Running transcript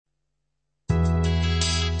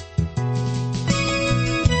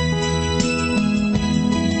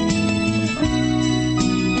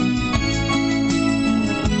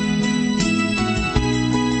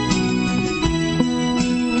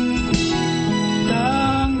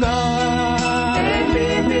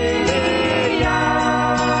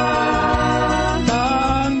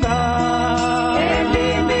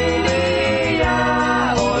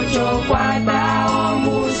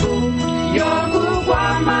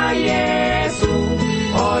Yesu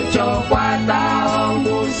ocho kwata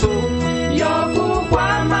ongusu yoku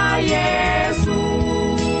kwama Yesu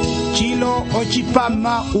chilo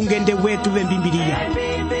ochipama ungende wetu vembimbilia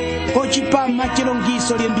ochipama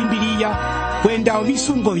chilongiso lyembimbilia kwenda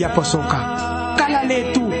ovisungo vya posoka kala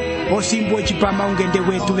letu osimbo ochipama ungende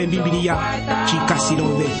wetu vembimbilia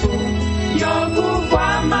chikasilove yoku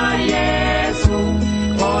kwama Yesu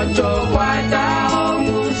ocho kwata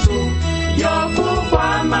ongusu yoku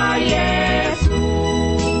kwama Yesu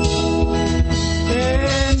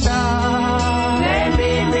enda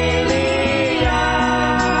lembibilia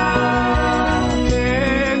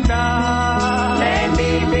enda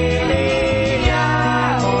lembibilia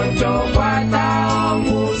ocho kwata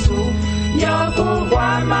ongusu yoku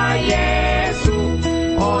kwama Yesu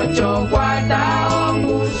ocho kwata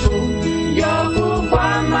ongusu yoku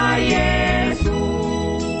kwama Yesu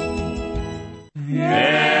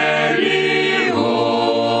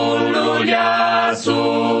Eliululia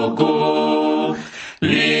suku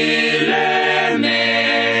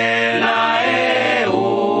lilemela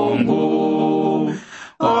eungu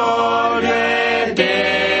orete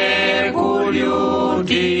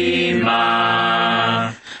kuliutima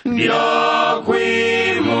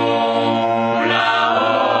vyokwimula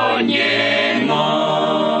onyengo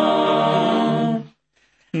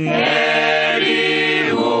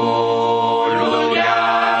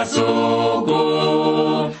Eliululia suku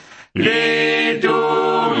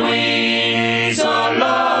litumwiso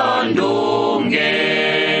londunge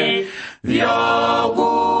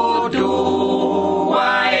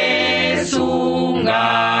vyokutuwa esunga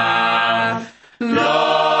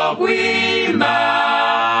lokwima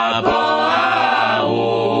po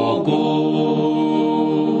auku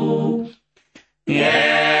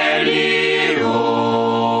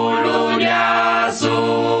Eliululia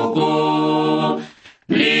suku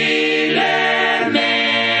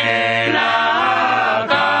lilemela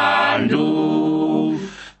kandu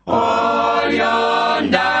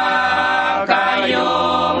olyonda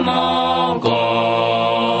kayomoko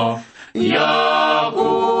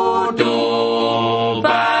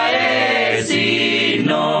yokutupa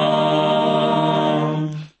esino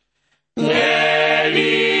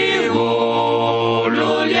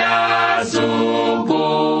Eliululia suku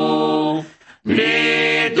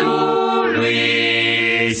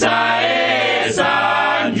litulwisa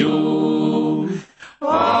esanju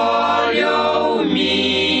olyo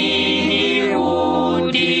umini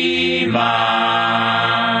udima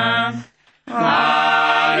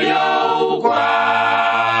alyo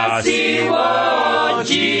ukwasi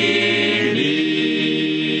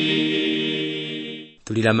wochili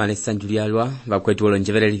tulilamana esanju lyalwa vakwetu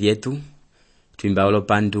olonjevereli vyetu twimba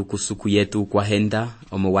olopandu kusuku yetu kwa henda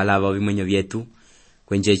omuwalava ovimwenyo vyetu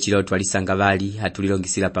kwenje chilo twalisanga vali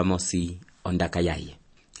hatulilongisila pamosi ondaka yaye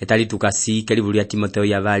etali tukasi kelivulu ya Timoteo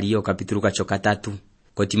yavali okapitulu kacho 3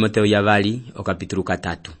 ko Timoteo yavali okapitulu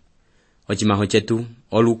 3 ochimaho chetu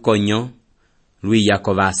olukonyo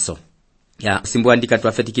lwiyakovaso ya simbu andika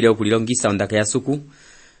twafetikile okulilongisa ondaka ya suku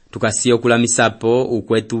tukasi okulamisapo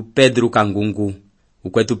ukwetu Pedro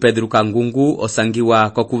Kangungu osangiwa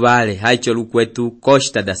kokuvale haicho lukwetu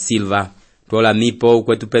Costa da Silva tola mipo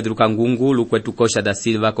ukwetu Pedro Kangungu lukwetu Costa da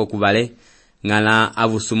Silva kokuvale ngala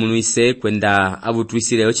avusumunuise kwenda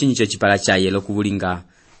avutwisile ochinyicho chipala chaye lokuvulinga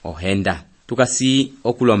ohenda tukasi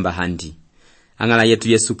okulomba handi angala yetu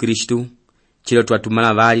Yesu Kristu chilo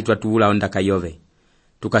twatumala vali twatuula ondaka yove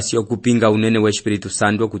tukasi okupinga unene we Espiritu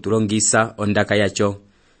Santo kutulongisa ondaka yacho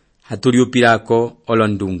hatuliupilako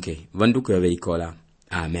olondunge vonduko yoveikola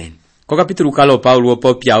amen ko kapitulu kalo Paulo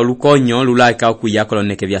opopya olukonyo lulaika okuyako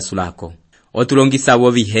loneke vyasulako otulongisa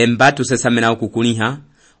wo vihemba tusesamena okukuliha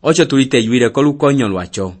ocho tuliteyuile ko lukonyo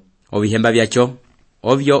lwacho ovihemba vyacho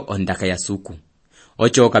ovyo ondaka ya suku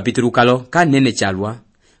ocho kapitulu kalo kanene chalwa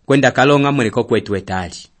kwenda kalonga mweleko kwetu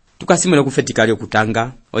etali tukasimwele kufetikali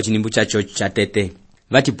okutanga ochinimbu chacho chatete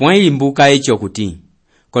vati point ilimbuka echo kuti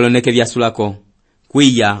koloneke vyasulako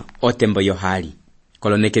kwiya otembo yohali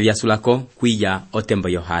koloneke vyasulako kwiya otembo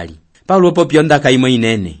yohali Paulo opopyo ndaka imwe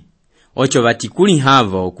inene ocho vati kuli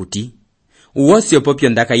havo kuti uwosi opopyo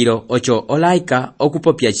ndaka ilo ocho olaika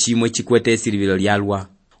okupopya chimwe chikwete silivilo lyalwa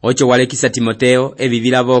ocho walekisa Timoteo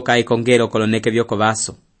evivila voka ekongero koloneke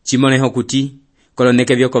vyokovaso chimoneho kuti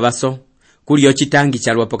koloneke vyokovaso kuli ochitangi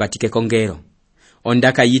chalwa pokati kekongero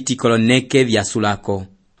ondaka yiti koloneke vyasulako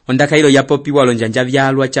ondaka ilo yapopiwa lonjanja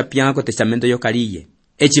vyalwa chapyanko testamento yokaliye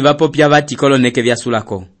echivapopya vati koloneke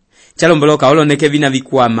vyasulako chalomboloka oloneke vina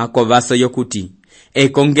vikwama kovaso yokuti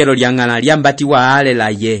ekongero lyangana lyambatiwa alela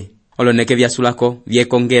ye oloneke vyasulako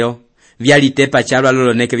vyekongero vyalitepa chalwa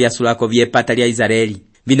loloneke vyasulako vyepata lya Israeli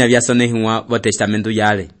vina vyasonehiwa vo testamento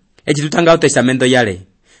yale Echitutanga testamento yale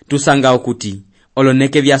tusanga okuti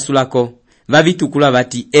oloneke byasulako babitukula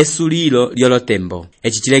bati esulilo lyolotembo.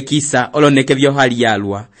 Echichilekisa oloneke byohali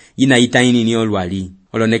yalwa yinayita inini olwali.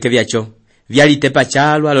 Oloneke byacho byalitepa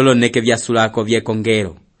chalwa loloneke byasulako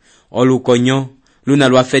byekongero. Olukonyo luna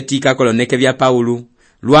lwafetika koloneke bya Paulu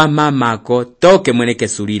lwa mamako toke mweneke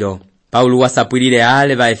sulilo. Paulu wasapwilile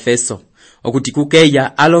ale ba Efeso okuti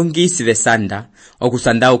kukeya alongisi besanda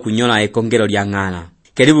okusanda okunyola ekongero lya ng'ala.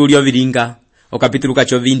 Keribu lyo bilinga okapitulu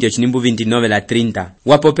kacho 20 chinimbu 29 la 30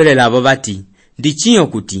 wapopelela abo bati ndichinyo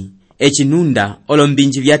kuti echinunda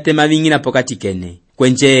olombinji byatema bingina pokati kene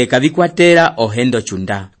kwenje kabikwatera ohendo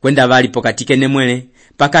chunda kwenda bali pokati kene mwene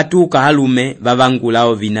pakatuka halume babangula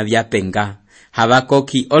ovina byapenga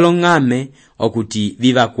habakoki olongame okuti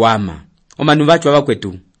biba kwama. Omanu bacho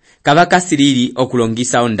abakwetu kabakasiriri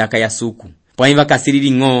okulongisa ondaka ya suku pwani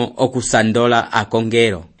bakasiriri ngo okusandola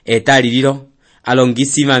akongero etalililo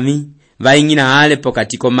alongisi mami vaingina ale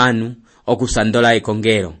pokati komanu okusandola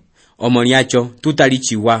ekongero. Omolyacho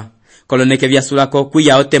tutalichiwa koloneke byasulako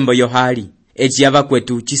kuya otembo yohali echiyava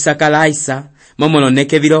kwetu chisakalaisa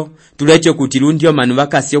momoloneke biro tulecho kuti lundi omanu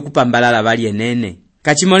bakasi okupambalala bali enene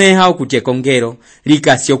kachimoneha okuti ekongero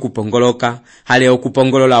likasi okupongoloka hale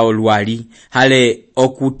okupongolola olwali hale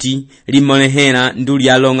okuti limonehera nduli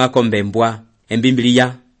alonga kombembwa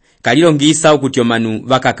embimbiliya kalilongisa okuti omanu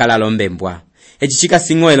bakakala lombembwa. Echichika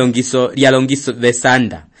singo elongiso lyalongiso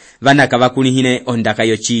besanda vana kavakunihine ondaka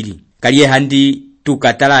yochili kaliye handi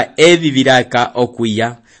tukatala evi viraka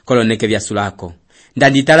okuya koloneke byasulako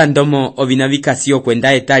ndanditala ndomo ovinabikasi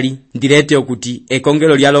okwenda etali ndirete okuti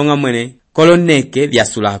ekongelo lyalonga mwene koloneke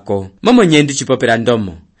byasulako momo nyendi chipopera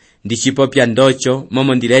ndomo ndichipopya ndocho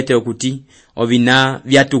momo ndirete okuti ovina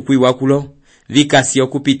byatukwiwa kulo vikasi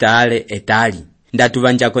okupita ale etali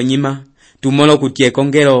ndatubanja konyima tumolo kuti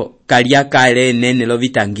ekongero kalya kale nene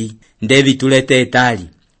lovitangi ndevi tulete etali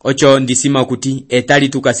ocho ndisima kuti etali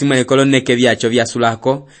tukasimwe koloneke byacho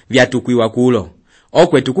byasulako byatukwiwa kulo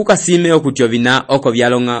okwe tukukasime okuti ovina oko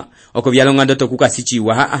byalonga ndoto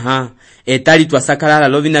kukasichiwa etali twasakalala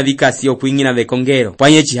lovina vikasi okwingina vekongero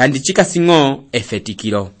pwanye chihandi chikasingo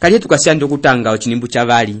efetikilo kalye tukashandi okutanga ochinimbu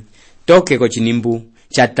chavali toke ko chinimbu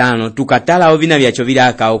cha 5 tukatala ovina byacho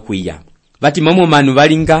vilaka okwiya bati momo manu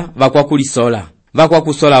balinga vakwakulisola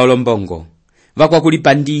vakwakusola olombongo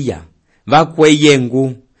vakwakulipandiya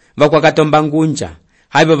vakweyengu vakwakatomba ngunja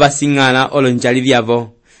haibo basingala olonjali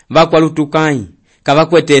byavo vakwalutukai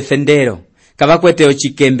kavakwete efendero kavakwete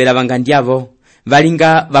ochikembela bangandyavo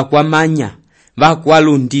valinga vakwamanya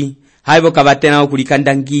vakwalundi haibo kavatena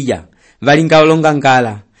okulikandangiya valinga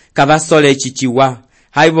olongangala kavasole chichiwa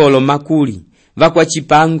haibo olomakuli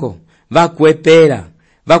vakwachipango vakwepera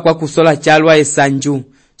vakwakusola chalwa esanju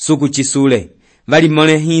suku chisule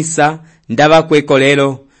valimolehisa ndava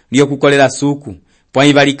kwekolero lyokukolela suku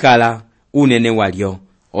pwani valikala unene walyo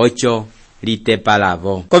ocho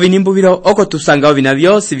litepalavo kovinimbuvilo oko tusanga ovina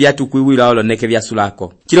vyosi vyatukwiwila oloneke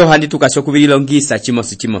byasulako chilo handi tukashokuvililongisa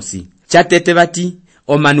chimosi chatete bati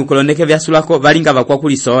omanu koloneke byasulako valinga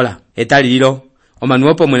vakwakulisola etalililo omanu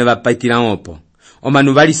opo mwene vapaitila opo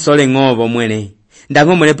omanu valisole ng'ovo mwene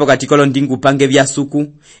ndango mwene pokati kolondingu pange byasuku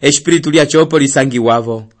espiritu lya chopo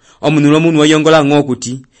lisangiwavo omunulo munu oyongola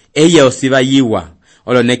ng'okuti eye osiba yiwa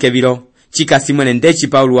oloneke biro chikasi mwene ndechi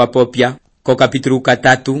Paulo wapopya ko kapitulu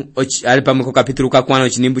 3 ali pamwe ko kapitulu 4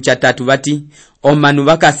 chinimbu cha 3 bati omanu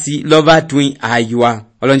bakasi lovatwi aywa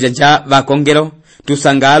olonjanja bakongero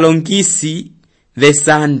tusanga alongisi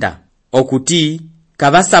vesanda okuti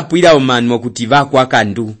kavasapwira omanu okuti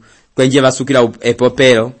vakwakandu kwenje basukira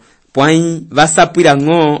epopero pwai vasapwira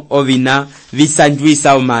ngo ovina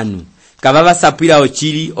visanjwisa omanu kava vasapwira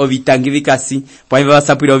ochili ovitangi vikasi pwai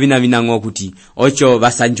vasapwira ovina vinango okuti ocho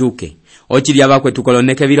vasanjuke ochili abakwe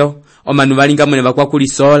tukoloneke biro omanu balinga mwene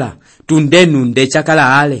bakwakulisola tundenu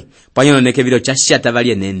ndechakala ale pwanyoneke biro chashata bali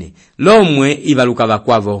enene lomwe ibaluka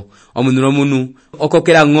bakwavo omunulo munu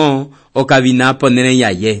okokera ngo okabina ponene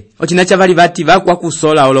yaye ochina chabali bati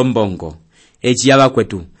bakwakusola olombongo echi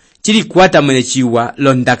abakwetu chili kwata mwene chiwa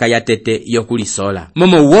londaka ya tete yokulisola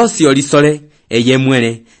momo wosi olisole eye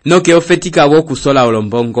mwene noke ofetika wokusola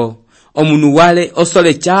olombongo omunu wale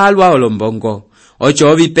osole chalwa olombongo ocho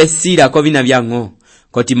ovipesira kovina byango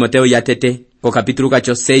ko Timoteo ya tete ko kapitulu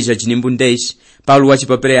kacho 6 chinimbu ndeshi Paulo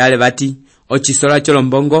wachipopere ale bati ochisola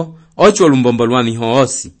cholombongo ocho olumbombo lwami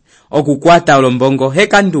hoosi okukwata olombongo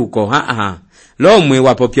hekanduko lomwe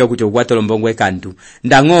wapopya kuti okukwata olombongo hekandu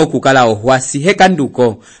ndango okukala ohwasi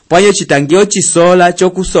hekanduko pwayo chitangi ochisola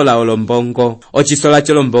chokusola olombongo ochisola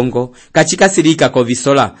cholombongo kachikasirika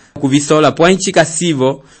kuvisola pwayo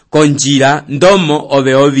chikasivo konjira ndomo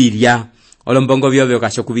ove ovilya olombongo byobyo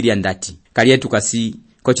kashokubilya ndati kalyetu kasi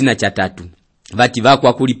kochina cha tatu vati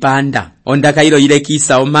vakwa kulipanda ondaka ilo ile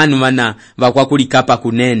kisa omanu mana vakwa kulikapa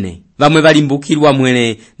kunene vamwe valimbukirwa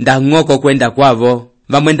mwene ndang'oko kwenda kwavo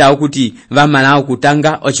vamwe ndawo kuti vamalao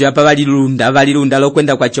kutanga ocho yapa valilunda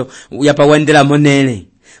lokwenda kwacho yapa wendela monene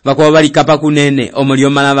vakwa valikapa kunene omulio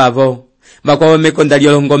mala vavo vakwa mekonda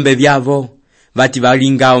lyolongombe vyavo vati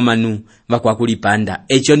valingao manu vakwa kulipanda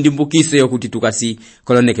echo ndimbukiso yokuti tukasi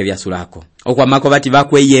koloneke vyasulako okwamako vati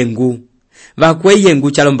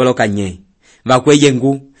vakweyengu chalomboloka nye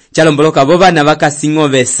vakweyengu chalomboloka vovana vakasingo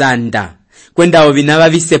vesanda kwenda ovinava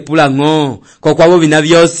visepula ng'o kokwavo vina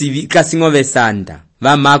vyosi vikasingo vesanda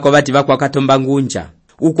vamako vati vakwa katomba ngunja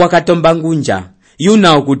ukwa katomba ngunja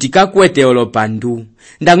yunao kuti kakwete olopandu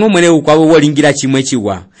ndang'o mwene ukwavo wolingira chimwe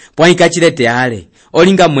chiwa pwaika chilete ale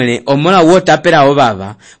olinga mwene omola wotapela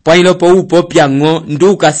ovava pwailopo upopya ng'o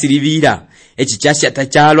ndukasilivira echi chashata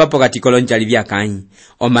chalwa pokati kolonjali vyakanyi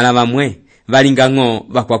omala vamwe valinga ng'o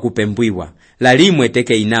vakwa kupembwiwa lalimwe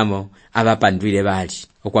teke inamo avapandwile vali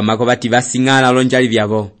okwamako vati vasing'ala olonjali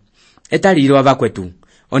vyavo etalilo avakwetu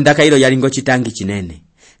ondaka ilo yalingo chitangi chinene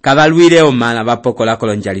kavalwile omala vapokola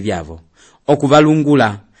kolonjali vyavo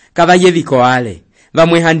okuvalungula kavayeviko ale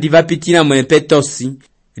vamwe handi vapitila mwene petosi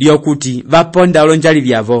lyokuti vaponda olonjali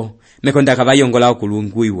vyavo mekonda kavayongola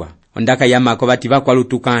okulungwiwa ondaka yamako vati vakwa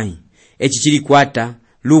lutukai echi chilikwata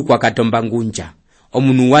lukwa katomba ngunja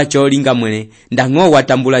omunu wacho olinga mwene ndang'o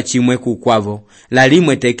watambula chimwe kukwavo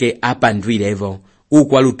lalimwe teke apandwilevo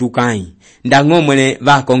ukwa lutukai ndang'o mwene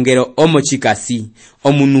vakongero omo chikasi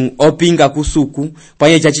omunu opinga kusuku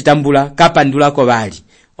pwaye chachitambula kapandulako vali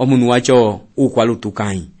omunu wacho ukwa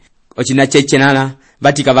lutukai ochina chechenala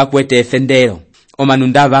vatika vakwete efendero omanu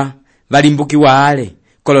ndava valimbukiwa ale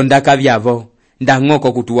kolondaka vyavo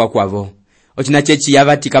ndang'oko kutuwa kwavo ochina chechiya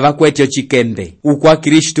vatika vakwete ochikembe ukwa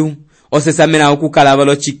Kristu osesamena okukalava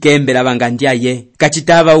lo chikembe lavanga ndiaye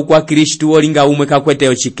kachitava ukwa Kristu olinga umwe kakwete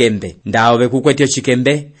ochikembe ndawo vekukwete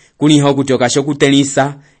ochikembe kuniho kuti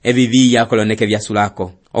okashokutenisa eviviya koloneke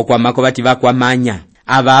vyasulako okwamako vati vakwa manya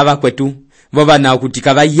ava kwetu vovana okuti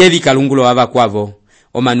kavayevi kalungulo ava kwavo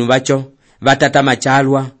omanu vacho vatata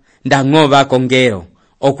machalwa ndang'o vakongero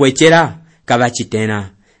okwechera kavachitena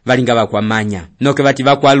valinga vakwa manya noke vati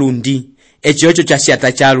vakwa lundi echiyocho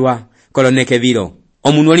chashata chalwa koloneke vilo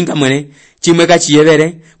omunu olinga mwene chimwe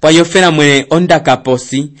kachiyevere pwayofera mwene ondaka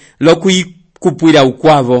posi lokuyikupwila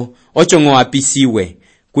ukwavo ochong'o apisiwe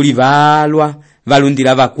kuli valwa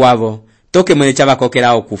valundila vakwavo toke mwene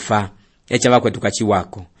chavakokela okufa echavakwetuka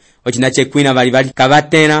chiwako ochina chekwina vali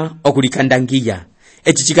kavatena okulikandangiya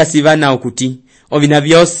echi chikasivana okuti ovina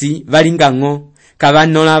vyosi valinga ng'o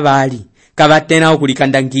kavanola vali kavatena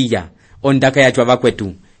okulikandangiya ondaka yacho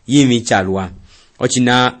avakwetu yimi chalwa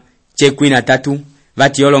ochina chekwina tatu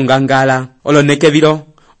vati olongangala oloneke vilo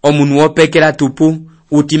omunu opekela tupu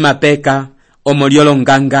utima peka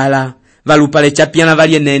omoliolongangala valupale chapiana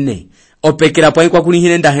vali enene opekela pwaikwa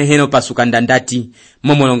kulihine ndaheheno pasuka ndandati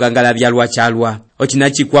momolongangala vyalwa chalwa ochina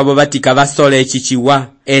chikwavo vati kavasole echichiwa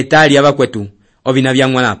etali avakwetu ovina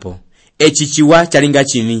vyang'walapo echichiwa chalinga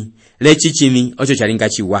chimi lechichimi ocho chalinga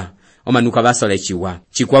chiwa omanuka vasole chiwa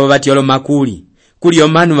chikwavo vati olomakuli kuli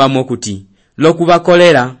omanu vamwe kuti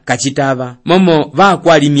lokuvakolera kachitava momo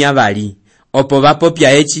vakwalimya vali opo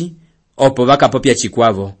vapopya echi opo vakapopya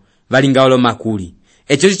chikwavo valinga olomakuli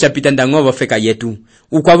echo chapita ndang'o feka yetu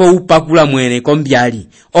ukwavo upakula mwene kombyali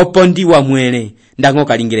opo ndiwa mwene ndang'o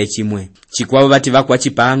kalingire chimwe chikwavo vati vakwa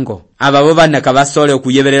chipango avavo vana kavasole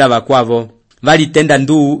okuyeverera vakwavo valitenda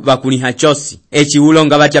ndu vakuliha chosi echi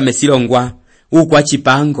ulonga vacha mesilongwa ukwa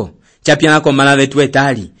chipango chapyanako mala vetu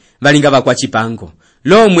etali valinga vakwa chipango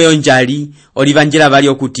lomwe onjali olivanjela vali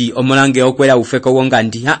okuti omolange okwela ufeko wonga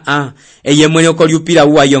ndi eye mwene okoliupila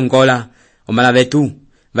uwayongola omala vetu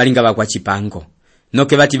valinga vakwa chipango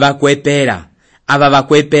noke vati vakwepela ava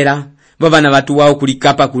vakwepela vovana vatu wao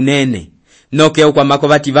kulikapa kunene noke okwamako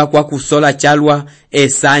vati vakwa kusola chalwa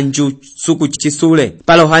esanju suku chisule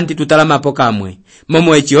palo hanti tutalamapo kamwe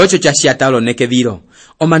momo echi ocho chashiatalo neke vilo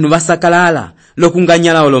omanu vasakalala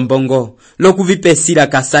lokunganyala olombongo lokuvipesila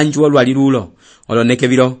kasanju olwalilulo oloneke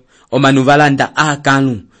vilo omanu valanda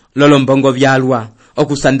akanu lolombongo vyalwa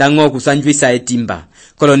okusandang'o okusanjwisa etimba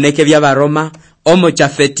koloneke vya varoma omo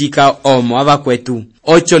chafetika omo avakwetu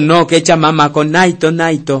ocho noke cha mamako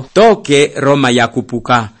naito toke Roma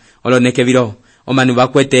yakupuka oloneke vilo omanu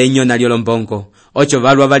vakwete enyo na lyolombongo ocho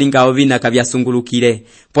valwa valinga ovina kavyasungulukile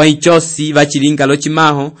pwa ichosi vachilinga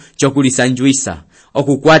lochimaho chokulisanjwisa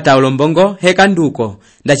okukwata olombongo hekanduko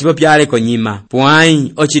ndachipopyale konyima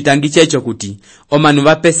pwai ochitangi checho kuti omanu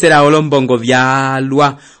vapesera olombongo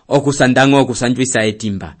vyalwa okusandango okusanjwisa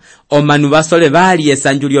etimba omanu vasole vali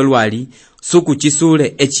esanju lyolwali suku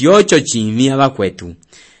chisule echiocho chimi abakwetu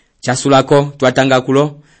chasulako twatanga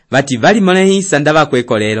kulo vati vali molehisa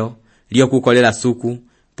ndavakwekolero lyokukolera suku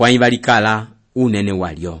pwai valikala unene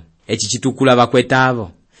walyo echi chitukula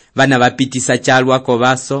bakwetavo vana vapitisa chalwako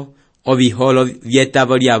vaso obiholo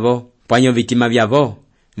vyetavo lyavo pwanyo vitima vyavo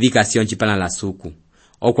vikasio nchipana la suku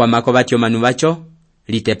okwamako vatyo manu vacho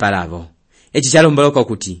litepalavo echi chalomboloko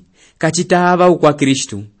kuti kachitava ukwa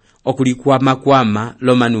Kristu okulikuamakwama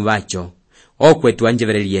lo manu vacho okwetu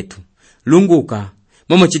anjevereli yetu lunguka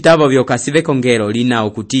momo chitavo vyokasive kongero lina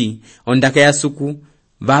okuti ondaka ya suku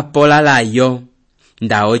vapolalayo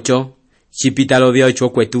ndaocho chipitalo vyocho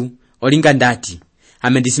kwetu olinga ndati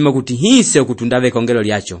amendisimo kuti hise okutundave kongero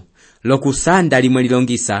lyacho lokusanda limwe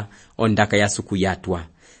lilongisa ondaka ya suku yatwa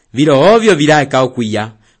vilo ovyo vilaka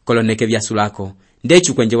okwiya koloneke vyasulako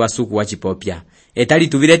ndechu kwenje wa suku wachipopya etali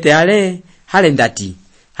tuvilete hale ndati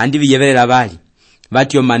handi viyevelela vali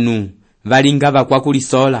vatyo manu valinga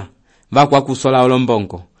vakwakulisola vakwakusola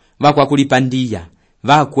olombongo vakwakulipandiya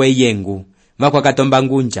vakweyengu vakwakatomba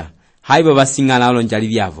ngunja haivo vasingana olonjali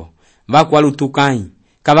vyavo vakwalutukai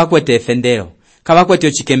kavakwete efendero kavakwete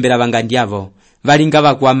ochikembera vangandyavo valinga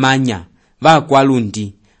vakwamanya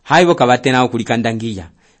vakwalundi haivo kavatena okulikandangiya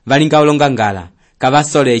valinga olongangala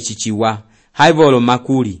kavasole echichiwa haivo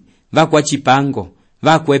olomakuli vakwachipango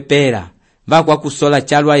vakwepera vakwakusola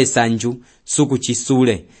chalwa esanju suku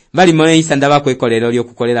chisule valimole isanda vakwekolero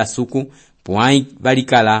lyokukolera suku pwai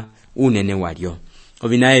valikala unene walyo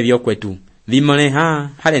ovinaye vyokwetu vimole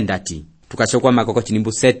hale ndati tukachokwa makoko chinimbu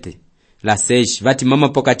 7 la 6 vati momo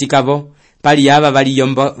pokatikavo pali ava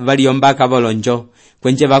valiombaka volonjo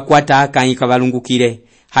kwenje vakwata akanyi kavalungukile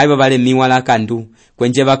haivo valemiwa la kandu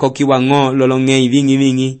kwenje vakokiwa ng'o lolong'ei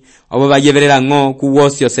vingi obo vayevelela ng'o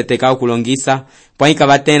kuwosi oseteka okulongisa pwai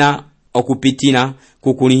kavatena okupitina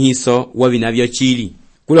kukulihiso wobinavyo chili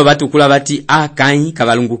kulo vatukula vati akanyi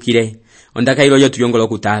kavalungukile ondaka ilo tuyongolo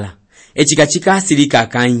kutala echikachika asilika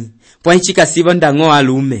akanyi pwai chikasivo ndang'o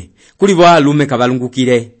alume kulivo alume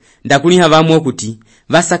kavalungukile ndakuliha vamwe okuti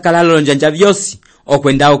vasakala lolonjanja vyosi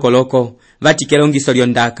okwenda okoloko vatikelongiso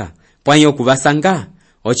lyondaka pwai okuvasanga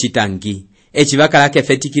ochitangi echivakalake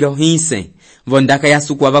fetikilo hinse vondaka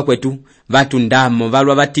yasuku avakwetu vatundamo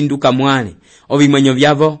valwa vatinduka mwale ovimwenyo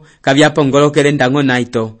vyavo kavyapongolokele ndang'o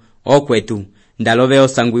naito okwetu ndalove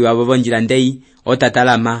osangwiwa vovonjila ndei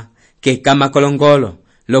otatalama kekama kolongolo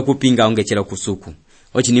lokupinga ongechelo kusuku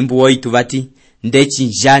ochinimbu woitu vati ndechi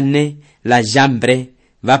jane la jambre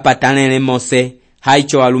vapatanele mose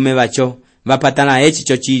haicho alume vacho vapatana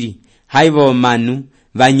echicho chili haivo manu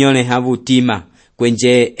vanyole havutima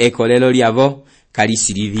kwenje ekolelo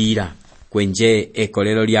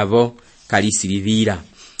lyavo kalisilivira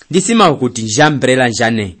ndisima okuti jambre la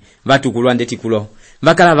jane vatukulwa ndetikulo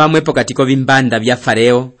vakala vamwepo katiko vimbanda vya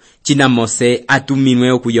fareo china mose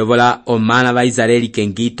atuminwe okuyovola omana va Israeli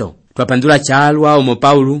kengito twapandula chalwa omo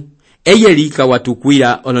Paulo eyelika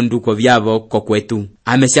watukwila olonduko vyavo kokwetu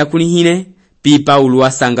ameshakulihine pi Paulo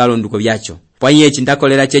asanga olonduko vyacho pwaiye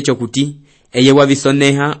chindakolera checho kuti eye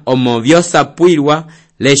wavisoneha omo vyosapwilwa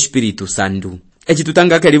le Espiritu Santu echi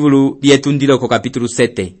tutangake livulu lyetundilo ko kapitulu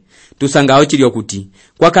 7 tusanga ochilyo kuti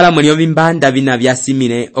kwakala mulio vimbanda vina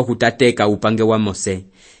vyasimile okutateka upange wa Mose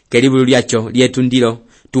kelivulu lyacho lyetundilo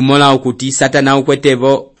tumola okuti satana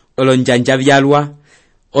ukwetevo olonjanja vyalwa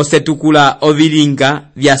osetukula ovilinga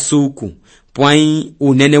vya suku pwai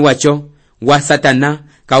unene wacho wa satana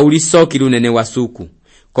kaulisokile unene wa suku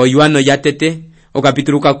ko Yohano yatete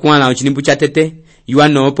okapituluka kwana ochinimbu chatete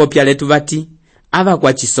Yohano opopya letu vati ava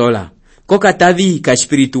kwa chisola ko katavi ka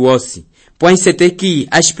espiritu wosi pwai seteki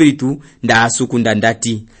a espiritu nda asuku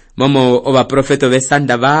ndandati momo ova profeto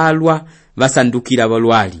vesanda valwa vasandukila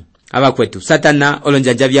volwali ava kwetu satana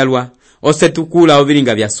olonjanja vyalwa osetukula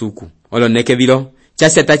ovilinga vya suku oloneke vilo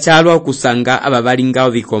chaseta chalwa okusanga aba balinga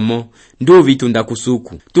ovikomo ndu vitunda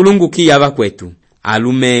kusuku tulungukia aba kwetu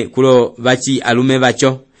alume kulo vachi alume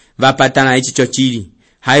vacho vapatana echicho chili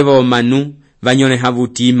haivo manu vanyone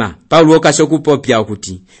havutima Paulo okashokupopya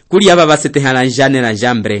okuti kuli aba basetehala njane la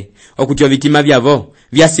jambre okuti ovitima vyavo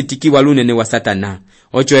vyasitikiwa lunene wa satana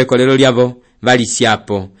ocho ekolelo lyavo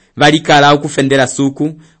valisyapo valikala okufendera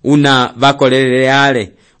suku una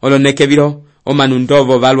vakoleleale oloneke vilo omanu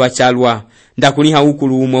ndovo valwa chalwa ndakuliha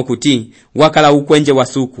ukulu umo kuti wakala ukwenje wa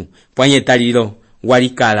suku pwanye talilo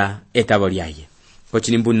walikala etabo lyaye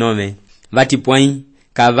kochinimbu 9 vati pwai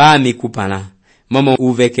kavami kupala momo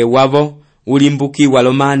uveke wavo ulimbuki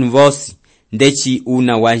walomanu vosi ndechi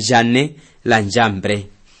una wajane la njambre.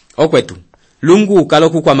 Okwetu lungu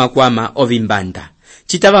ukaloku kwa makwama ovimbanda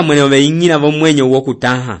chitava mwene oveingira vo mwenye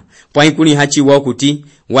wokutaha pwaikuli hachi wokuti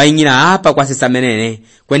waingira hapa kwa sesamenene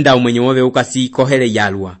kwenda umwenye wove ukasi kohele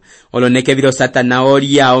yalwa oloneke vilo satana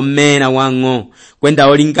olia omena wango kwenda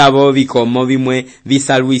olingavo vikomo vimwe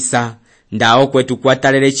visalwisa ndao kwetu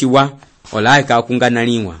kwatalele chiwa olaika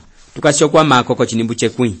okunganaliwa tukashokwa makoko chinimbu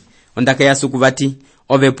chekwi ondake yasukuvati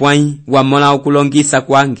ove pwai wamola okulongisa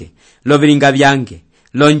kwange lovilinga vyange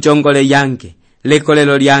lonjongole yange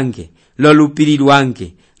lekolelo lyange lolupiri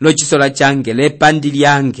lwange lochisola change lepandi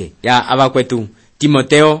lyange ya abakwetu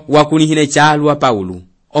Timoteo wakunihine chalwa Paulo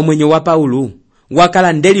omwenye wa Paulo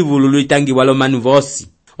wakala ndeli vululu itangi walomanu vosi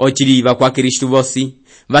ochiliva kwa Kristu vosi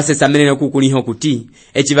vasesamene kukuniho kuti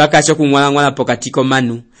echivakacho kumwala pokatiko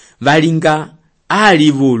manu valinga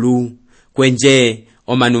ali vulu kwenje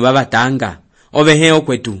omanu vavatanga oveheo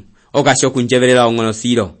kwetu okasho kunjevelela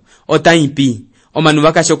ongonosiro otaipi omanu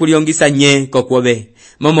vakasho kuliongisa nye kokuove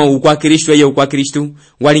momo ukwa Kristu eye ukwa Kristu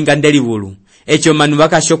walinga ndeli vulu echo manu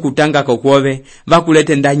vakasho kutanga kokuove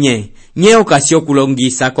vakulete ndanye nye okasho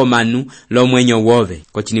kulongisa komanu lomwenyo wove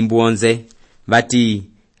kochinimbu onze vati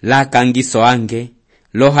lakangiso ange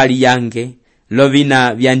lohali yange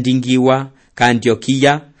lovina vyandingiwa ka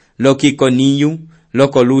Antiokia lokikoniyu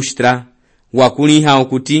lokolustra wakuliha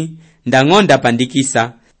okuti ndangonda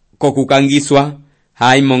pandikisa kokukangiswa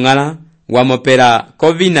hai mongala wamopera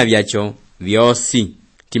kovina vyacho vyosi.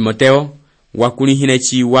 Timoteo wakulihine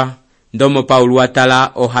chiwa ndomo Paulo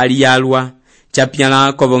atala ohali yalwa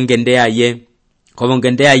chapyala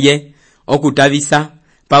kovongendea ye okutavisa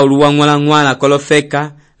Paulo wangwala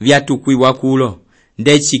kolofeka vyatukwi wakulo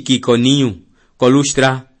ndechi kikoniyu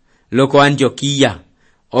kolustra loko Antiokia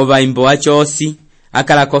ovaimbo wacho osi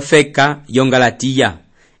akala kofeka yongalatia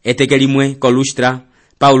etekelimwe kolustra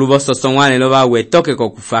Paulo vososongwane lovawe toke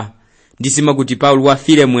kokufa ndisima kuti Paulo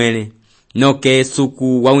wafile mwene noke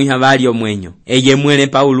suku wawiha vali omwenyo eye mwene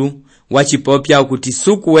Paulo wachipopya okuti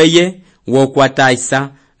suku eye wokwataisa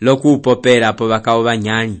lokupopera po bakao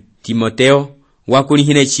banyani. Timoteo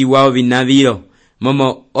wakulihine chiwao vinavilo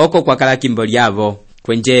momo oko kwakala kimbo lyavo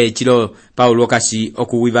kwenje chilo Paulo kashi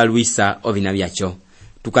okuwivaluisa ovina vyacho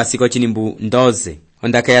tukasiko chinimbu ndoze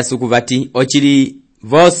ondaka yasuku vati ochili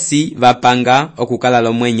vosi vapanga okukala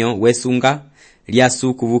lomwenyo wesunga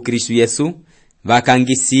lyasuku vu Kristu Yesu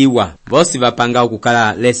vakangisiwa vosi vapanga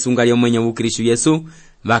okukala lesunga lyomwenyo vu Kristu Yesu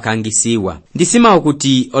vakangisiwa ndisima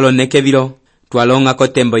okuti oloneke vilo twalonga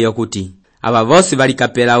kotembo yokuti aba vosi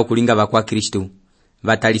valikapela okulinga vakwa Kristu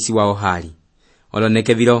vatalisiwa ohali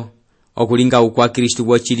oloneke vilo okulinga ukwa Kristu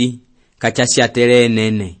wochili kachashiatele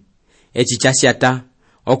enene echi chashiata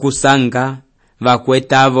okusanga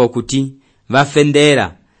vakwetavo okuti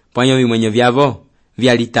vafendera pwanyo vimwenyo vyavo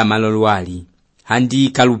vyalitamalo lwali handi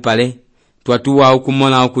kalupale twatuwa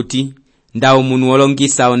okumola okuti ndao munu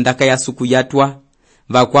olongisa ondaka yasuku yatwa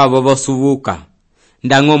vakwavo vosuvuka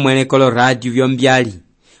ndango mwene kolo radio vyombyali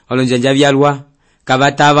olonjanja vyalwa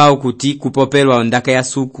kavatava okuti kupopelwa ondaka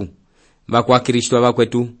yasuku vakwa Kristu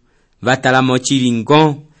avakwetu vatalamo chili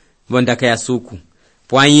ngo vondaka yasuku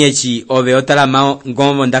pwanyi echi ove otalama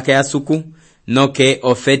ngo vondaka yasuku noke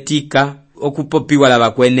ofetika okupopiwa la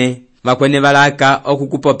vakwene valaka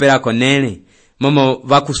okukupopela konene momo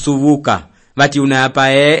vakusuvuka vati unayapa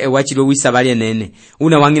wachilo wisa vali nene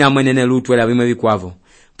una wangira mwenene lutwela vimwe vikwavo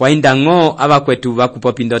pwainda ngo avakwetu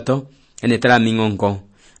vakupopi ndoto enetala mingongo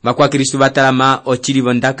vakwa Kristu vatalama ochili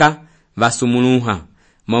vondaka vasumuluha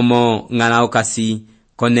momo ngala okasi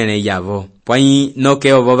konene yavo pwanyi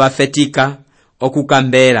noke ovo vafetika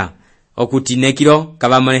okukambela okutinekilo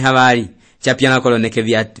kavamoneha vali chapyana koloneke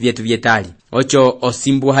vyetu vyetali ocho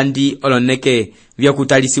osimbu handi oloneke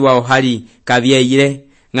vyokutalisiwa ohali kavyeile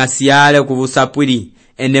ngasiale okuvusapwili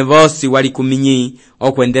ene vosi wali kuminyi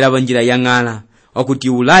okwendela vonjila yang'ala okuti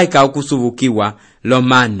ulaika okusuvukiwa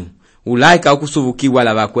lomanu ulaika okusuvukiwa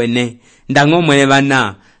la vakwene ndango mwene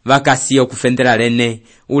vana vakasi okufendela lene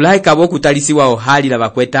ulaika vokutalisiwa ohali la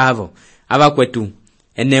vakwetavo avakwetu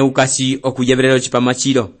ene ukasi okuyevelelo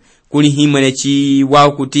chipamachilo kuli himwene chiwa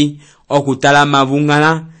okuti okutala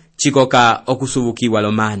mavungala chikoka okusuvukiwa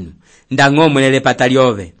lomanu ndango mwelele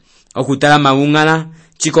patalyove okutala mavungala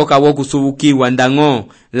chikoka wokusuvukiwa ndango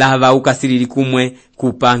lava ukasirili kumwe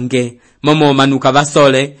kupange momo manuka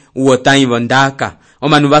vasole uotaivo ndaka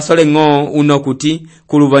omanu vasole ngo unokuti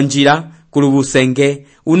kuluvonjila kuluvusenge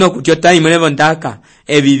unokuti otaimwelevo ndaka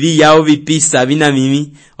evivi yao vipisa vina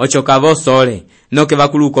mimi ochoka vosole noke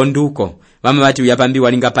vakuluko nduko vama vati uyapambi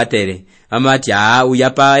walinga patere vama vati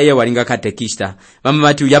uyapa ye walinga katekista vama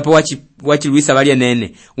vati uyapa wachiluisa vali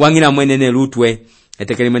nene wangira mwenene lutwe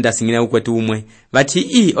etekeli mwenda singina ukwetu umwe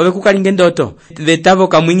vati ove kukalinge ndoto vetavo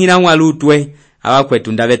kamwingina walutwe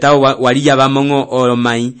abakwetu ndavetawo waliya bamongo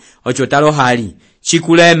olomai ochotalo hali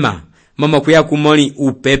chikulema momo kuya kumoli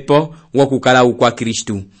upepo wokukala ukwa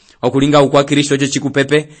Kristu okulinga ukwa Kristu ocho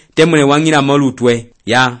chikupepe temule wangira molutwe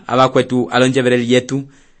ya abakwetu alonjevereli yetu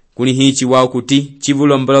kuni hichi wao kuti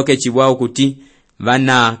chivulomboloke chiwao kuti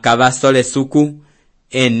vana kavasole suku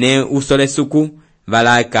ene usole suku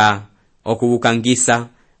valaka okubukangisa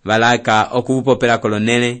valaka okubupopela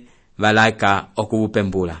kolonele valaka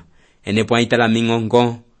okubupembula ene poaitala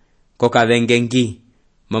mingongo kokavengengi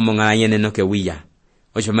momongala yeneno kewiya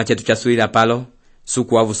ochoma chetu chasulila palo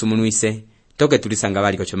suku wavu sumunuise toke tulisanga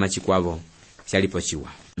valiko choma chikwavo syalipo chiwa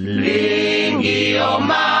lingi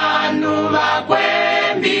omanu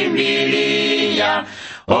vakwembimbiliya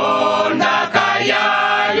ondaka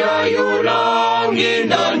yayo yulongi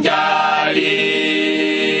ndonjali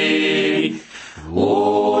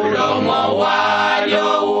ulomo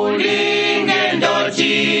wayo ulinge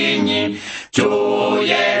ndochinyi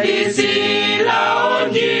chuyelisila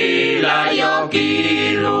onjila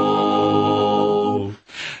yokilu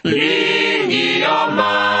lingi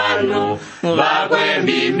omanu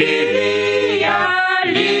vakwembimbiliya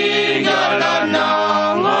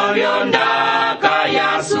linjolonongo vyondaka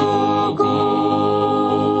ya suku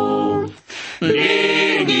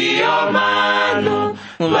lingi omanu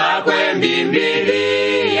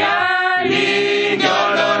vakwembimbiliya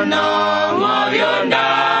linjolonongo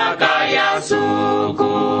vyondaka ya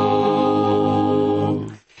suku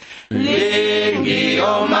lingi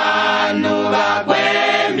omanu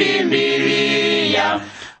vakwembimbiliya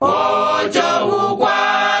ocho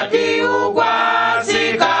ukwati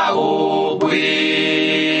ukwasika ubwi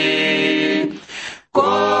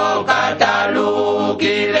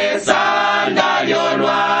kokatalukile sanda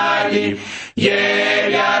lyolwali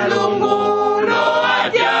yelya lungulo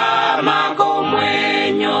atyama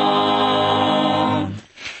komwenyo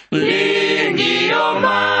lingi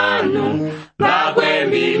omanu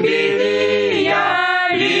vakwembimbiliya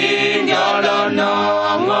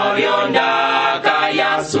linjolonongo vyondaka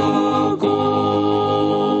ya suku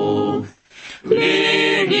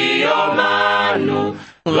lingi omanu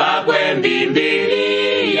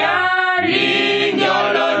vakwembimbiliya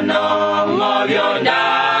linjolonongo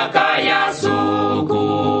vyondaka ya suku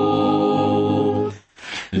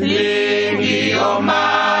lingi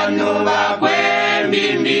omanu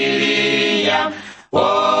vakwembimbiliya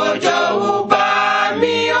ocho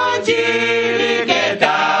upami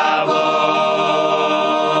onchiliketavo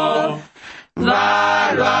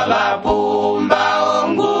valwa vapumba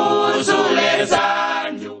ongusule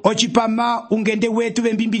sanju ochipama ungende wetu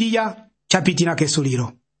vembimbiliya chapitina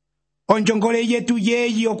kesuliro onjongole yetu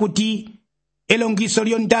yeyi okuti elongiso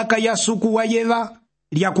lyondaka ya suku wa yeva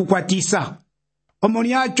lyakukwatisa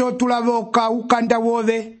omolyacho tulavoka ukanda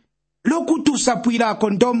wove lokutusapwilako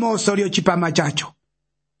ndomoso lyochipama chacho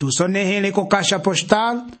tusonehele ko kasha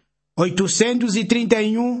postal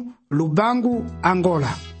 831 Lubangu,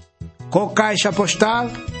 Angola. Ko kasha postal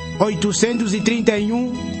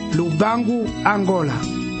 831 Lubangu, Angola.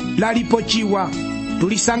 Lalipochiwa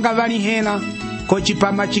tulisanga vani hela ko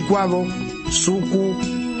chipama chikwavo suku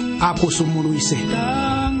akusumuluise.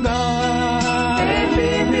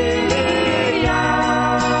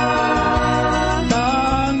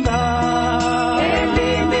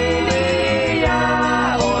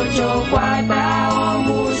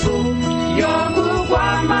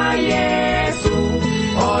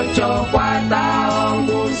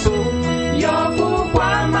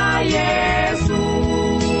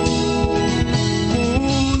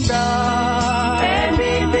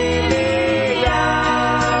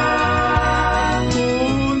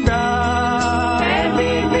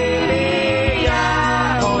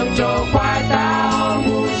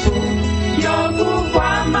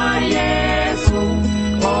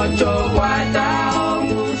 Ocho kwata